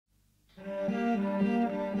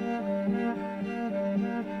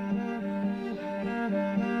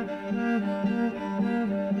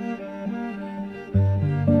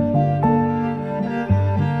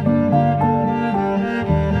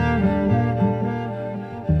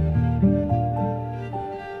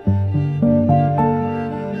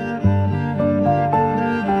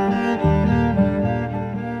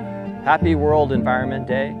Happy World Environment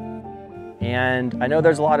Day. And I know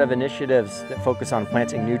there's a lot of initiatives that focus on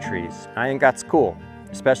planting new trees. I think that's cool,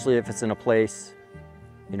 especially if it's in a place,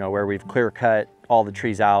 where we've clear cut all the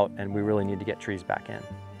trees out and we really need to get trees back in.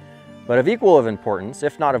 But of equal of importance,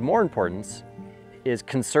 if not of more importance, is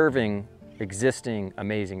conserving existing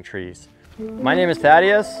amazing trees. My name is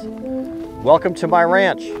Thaddeus. Welcome to my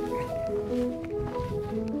ranch.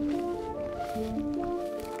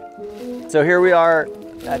 So here we are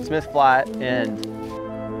at Smith Flat, and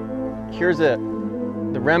here's the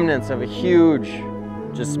remnants of a huge,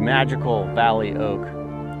 just magical valley oak.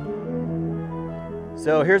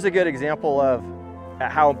 So here's a good example of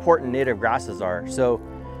how important native grasses are. So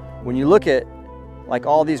when you look at, like,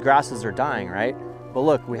 all these grasses are dying, right? But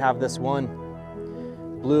look, we have this one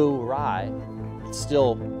blue rye, it's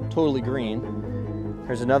still totally green.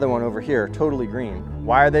 There's another one over here, totally green.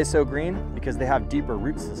 Why are they so green? Because they have deeper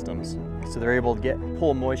root systems. So they're able to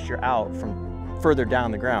pull moisture out from further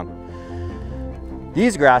down the ground.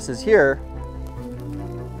 These grasses here,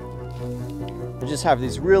 they just have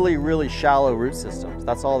these really, really shallow root systems.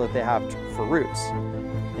 That's all that they have for roots.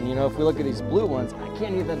 And if we look at these blue ones, I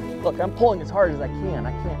can't even, look, I'm pulling as hard as I can.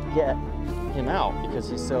 I can't get him out because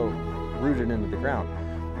he's so rooted into the ground.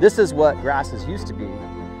 This is what grasses used to be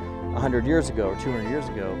 100 years ago or 200 years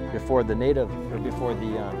ago, before the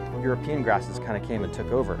European grasses kind of came and took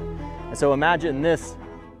over. And so imagine this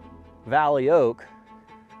valley oak.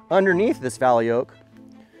 Underneath this valley oak,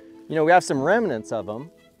 we have some remnants of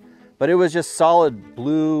them, but it was just solid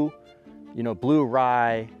blue, blue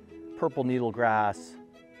rye, purple needlegrass,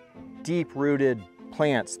 deep-rooted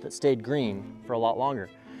plants that stayed green for a lot longer.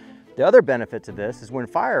 The other benefit to this is when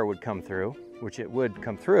fire would come through, which it would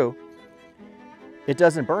come through, it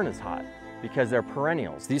doesn't burn as hot because they're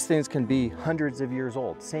perennials. These things can be hundreds of years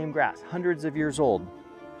old. Same grass, hundreds of years old.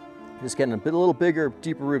 Just getting a little bigger,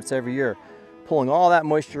 deeper roots every year, pulling all that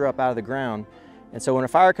moisture up out of the ground. And so when a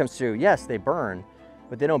fire comes through, yes, they burn,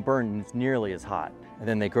 but they don't burn nearly as hot. And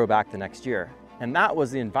then they grow back the next year. And that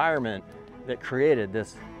was the environment that created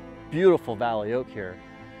this beautiful valley oak here.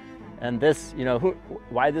 And this,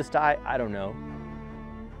 why this die, I don't know.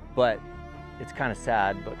 But it's kind of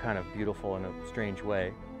sad, but kind of beautiful in a strange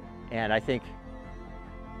way. And I think,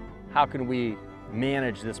 how can we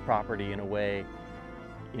manage this property in a way,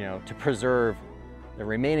 to preserve the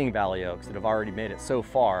remaining valley oaks that have already made it so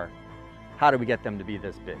far? How do we get them to be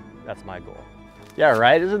this big? That's my goal. Yeah,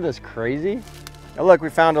 right? Isn't this crazy? Oh, look, we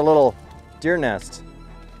found a little deer nest.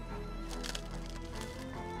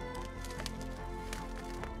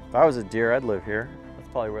 If I was a deer, I'd live here. That's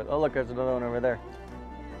probably where, oh look, there's another one over there.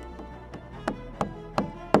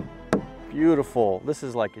 Beautiful. This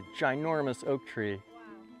is like a ginormous oak tree. Wow.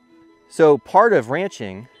 So part of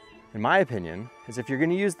ranching, in my opinion, is if you're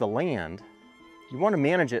going to use the land, you want to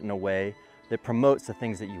manage it in a way that promotes the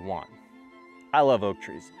things that you want. I love oak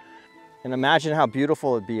trees. And imagine how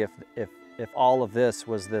beautiful it'd be if all of this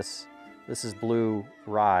was this is blue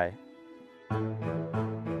rye.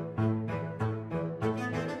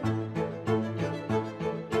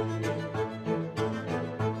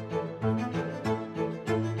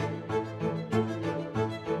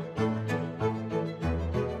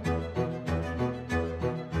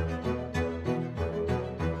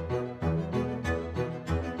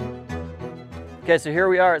 Okay, so here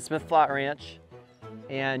we are at Smith Flat Ranch,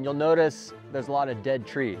 and you'll notice there's a lot of dead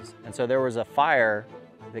trees. And so there was a fire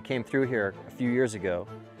that came through here a few years ago.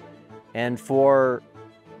 And for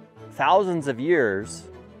thousands of years,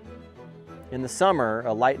 in the summer,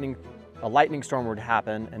 a lightning storm would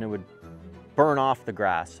happen and it would burn off the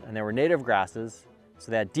grass. And they were native grasses,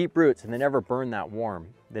 so they had deep roots and they never burned that warm.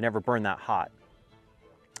 They never burned that hot.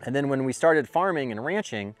 And then when we started farming and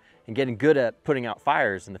ranching and getting good at putting out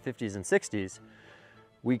fires in the 50s and 60s,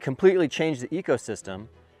 we completely changed the ecosystem,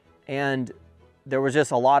 and there was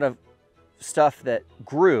just a lot of stuff that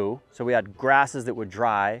grew. So we had grasses that would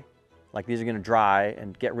dry, like these are gonna dry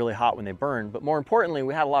and get really hot when they burn. But more importantly,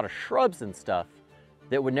 we had a lot of shrubs and stuff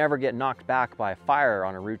that would never get knocked back by fire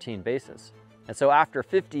on a routine basis. And so after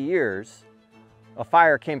 50 years, a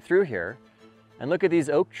fire came through here, and look at these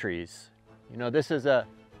oak trees. This is an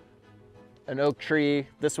oak tree,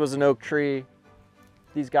 this was an oak tree,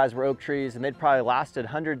 these guys were oak trees, and they'd probably lasted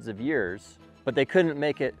hundreds of years, but they couldn't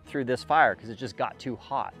make it through this fire because it just got too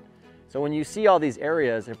hot. So when you see all these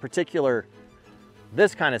areas, in particular,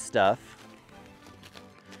 this kind of stuff,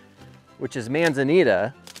 which is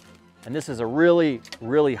manzanita, and this is a really,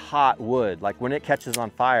 really hot wood. Like when it catches on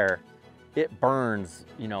fire, it burns,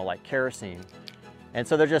 like kerosene. And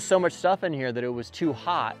so there's just so much stuff in here that it was too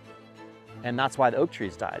hot, and that's why the oak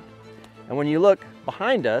trees died. And when you look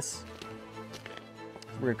behind us,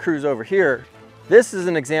 we're gonna cruise over here. This is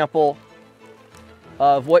an example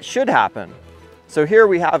of what should happen. So here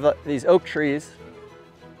we have these oak trees,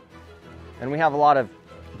 and we have a lot of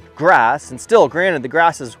grass, and still, granted, the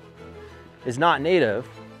grass is not native,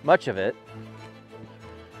 much of it.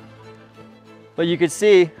 But you can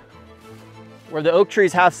see where the oak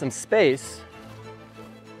trees have some space,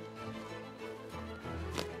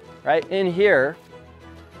 right in here,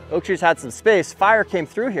 oak trees had some space, fire came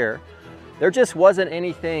through here. There just wasn't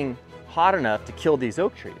anything hot enough to kill these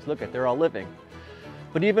oak trees. Look at, they're all living.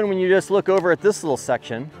 But even when you just look over at this little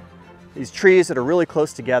section, these trees that are really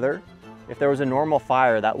close together, if there was a normal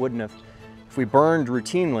fire, that wouldn't have, if we burned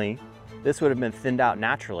routinely, this would have been thinned out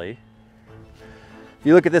naturally. If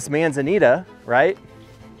you look at this manzanita, right?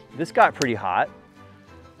 This got pretty hot.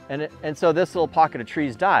 And so this little pocket of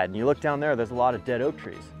trees died. And you look down there, there's a lot of dead oak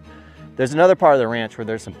trees. There's another part of the ranch where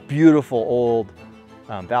there's some beautiful old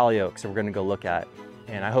valley oaks that we're gonna go look at.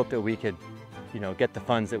 And I hope that we could, get the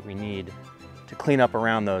funds that we need to clean up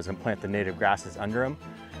around those and plant the native grasses under them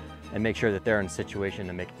and make sure that they're in a situation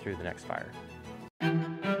to make it through the next fire.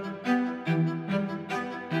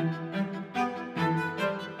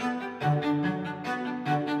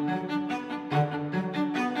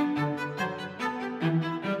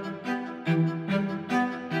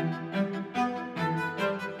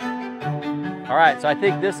 All right, so I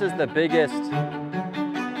think this is the biggest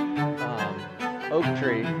oak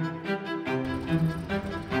tree.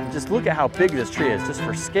 Just look at how big this tree is, just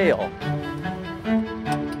for scale.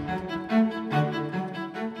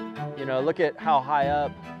 Look at how high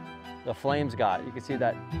up the flames got. You can see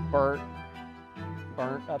that burnt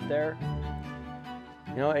up there.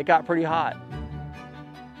 It got pretty hot.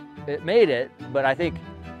 It made it, but I think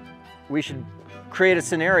we should create a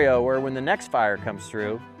scenario where when the next fire comes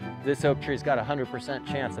through, this oak tree's got a 100%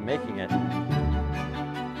 chance of making it.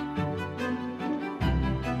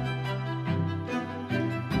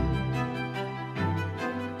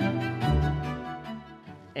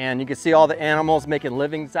 And you can see all the animals making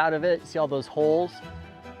livings out of it. See all those holes?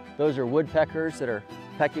 Those are woodpeckers that are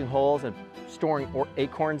pecking holes and storing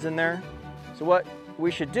acorns in there. So what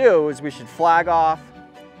we should do is we should flag off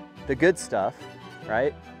the good stuff,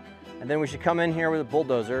 right? And then we should come in here with a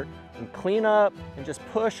bulldozer and clean up and just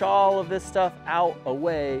push all of this stuff out,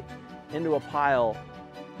 away, into a pile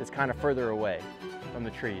that's kind of further away from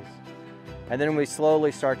the trees. And then we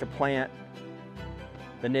slowly start to plant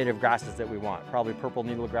the native grasses that we want, probably purple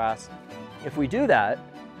needlegrass. If we do that,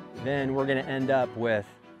 then we're gonna end up with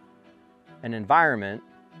an environment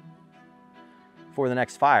for the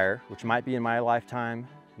next fire, which might be in my lifetime,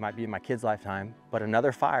 might be in my kid's lifetime, but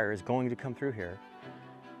another fire is going to come through here.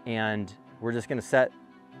 And we're just gonna set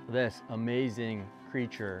this amazing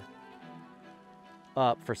creature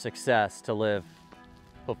up for success to live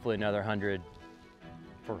hopefully another 100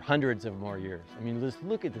 for hundreds of more years. I mean, just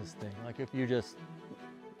look at this thing. Like if you just,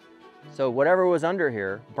 so whatever was under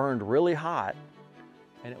here burned really hot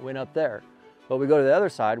and it went up there. But we go to the other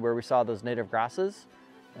side where we saw those native grasses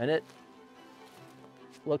and it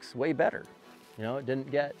looks way better. It didn't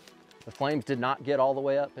get, the flames did not get all the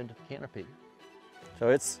way up into the canopy. So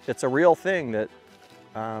it's a real thing that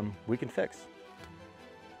we can fix.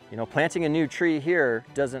 Planting a new tree here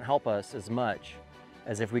doesn't help us as much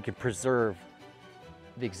as if we could preserve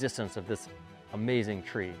the existence of this amazing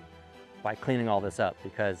tree by cleaning all this up,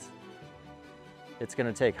 because it's going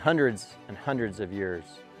to take hundreds and hundreds of years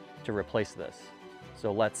to replace this.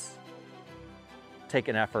 So let's take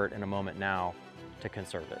an effort and a moment now to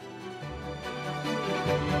conserve it.